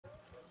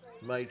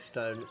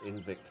Maidstone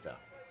Invicta.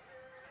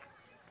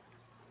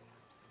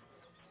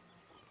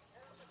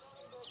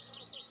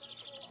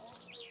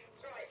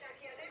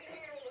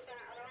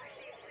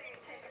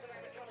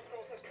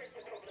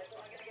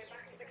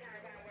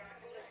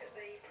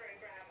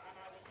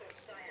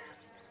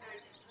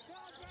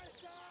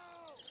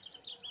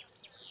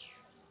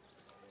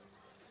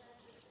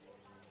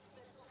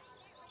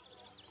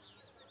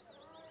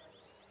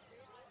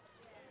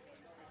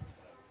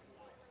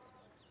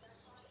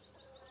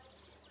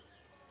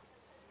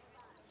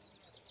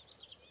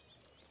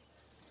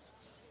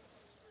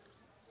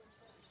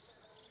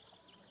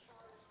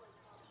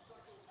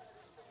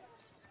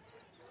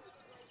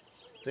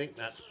 I think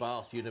that's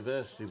Bath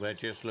University we're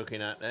just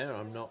looking at there.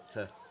 I'm not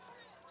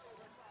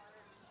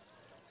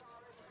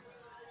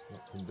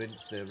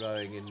convinced they're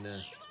rowing in...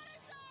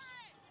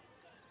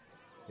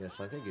 Yes,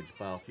 I think it's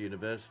Bath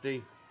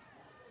University.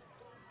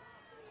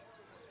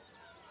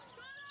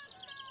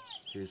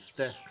 It is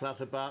Steph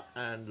Clutterbuck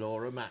and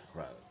Laura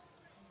Macro.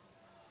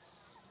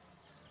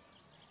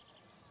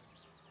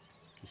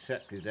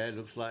 Deceptive there,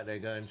 looks like they're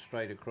going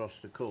straight across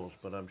the course,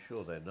 but I'm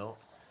sure they're not.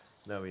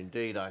 No,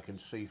 indeed, I can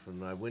see from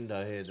my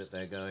window here that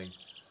they're going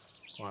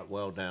quite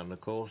well down the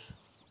course.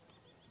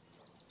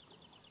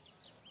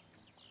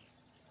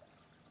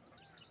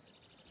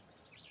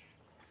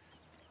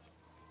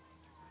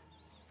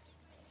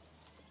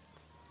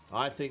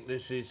 I think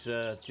this is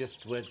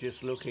we're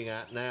just looking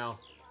at now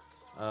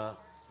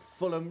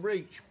Fulham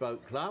Reach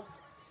Boat Club.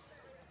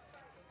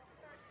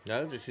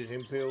 No, this is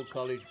Imperial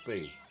College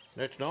B.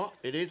 No, it's not.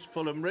 It is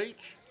Fulham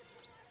Reach.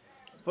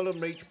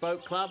 Fulham Reach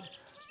Boat Club.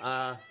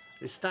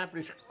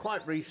 Established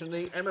quite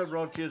recently. Emma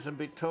Rogers and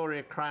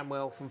Victoria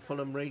Cranwell from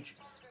Fulham Reach.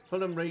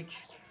 Fulham Reach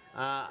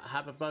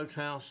have a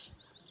boathouse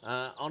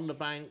on the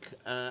bank,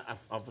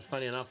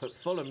 funny enough, at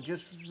Fulham,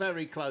 just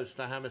very close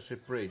to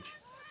Hammersmith Bridge,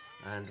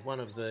 and one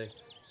of the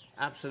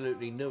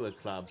absolutely newer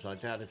clubs. I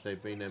doubt if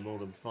they've been there more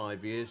than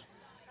 5 years.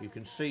 You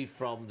can see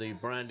from the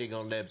branding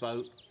on their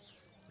boat,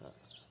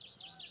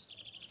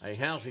 a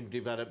housing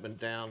development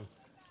down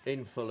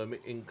in Fulham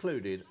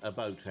included a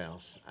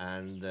boathouse,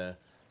 and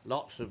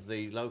lots of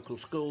the local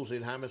schools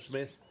in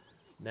Hammersmith,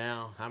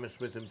 now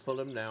Hammersmith and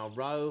Fulham, now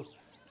row,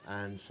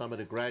 and some of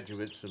the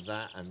graduates of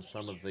that and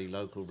some of the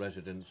local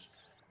residents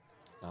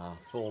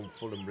form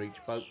Fulham Reach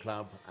Boat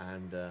Club,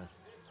 and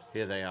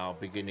here they are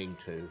beginning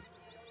to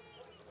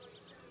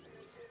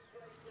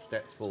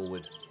step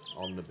forward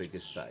on the bigger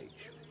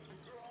stage.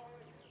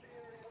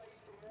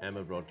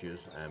 Emma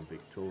Rogers and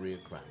Victoria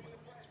Cranwell.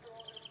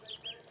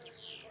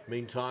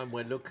 Meantime,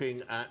 we're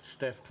looking at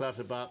Steph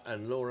Clutterbuck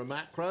and Laura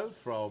Macro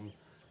from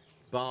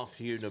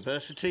Bath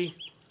University,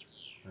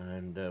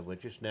 and we're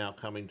just now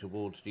coming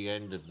towards the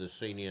end of the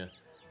senior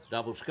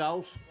double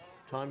sculls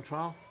time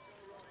trial.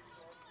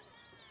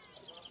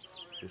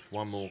 Just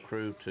one more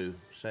crew to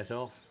set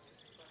off.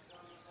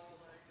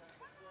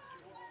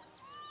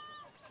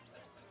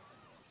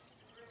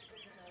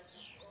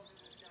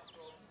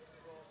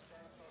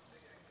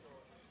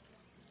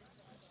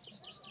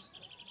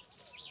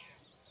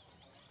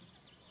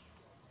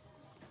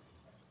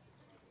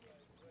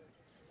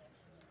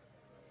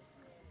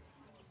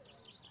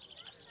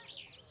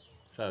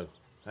 So,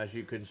 as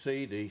you can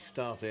see, the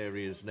start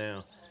area is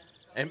now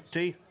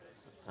empty.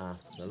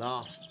 The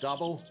last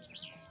double,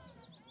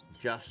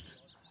 just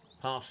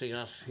passing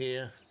us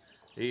here,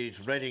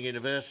 is Reading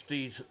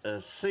University's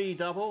C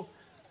double,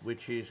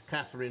 which is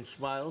Catherine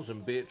Smales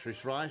and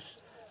Beatrice Rice.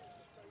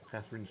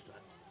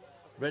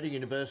 Reading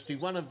University,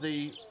 one of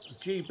the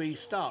GB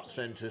start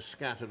centres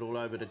scattered all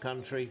over the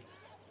country,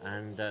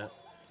 and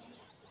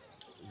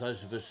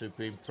those of us who've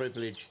been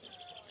privileged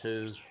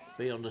to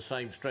be on the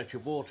same stretch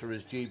of water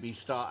as GB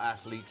start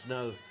athletes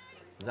know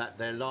that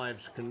their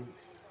lives can,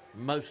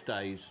 most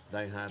days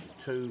they have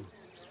 2,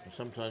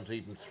 sometimes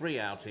even 3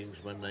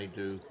 outings when they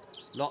do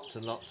lots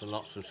and lots and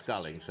lots of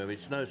sculling. So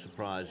it's no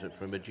surprise that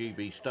from a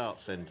GB start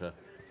centre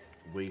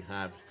we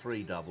have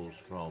 3 doubles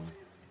from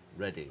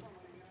Reading.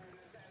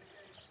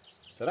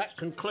 So that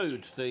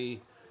concludes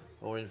in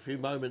a few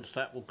moments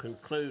that will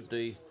conclude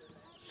the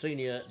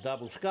senior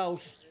double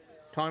sculls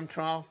time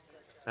trial.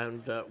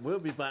 And we'll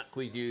be back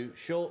with you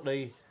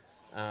shortly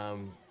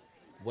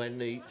when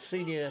the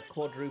senior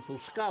quadruple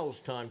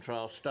sculls time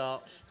trial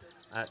starts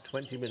at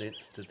 20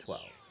 minutes to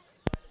 12.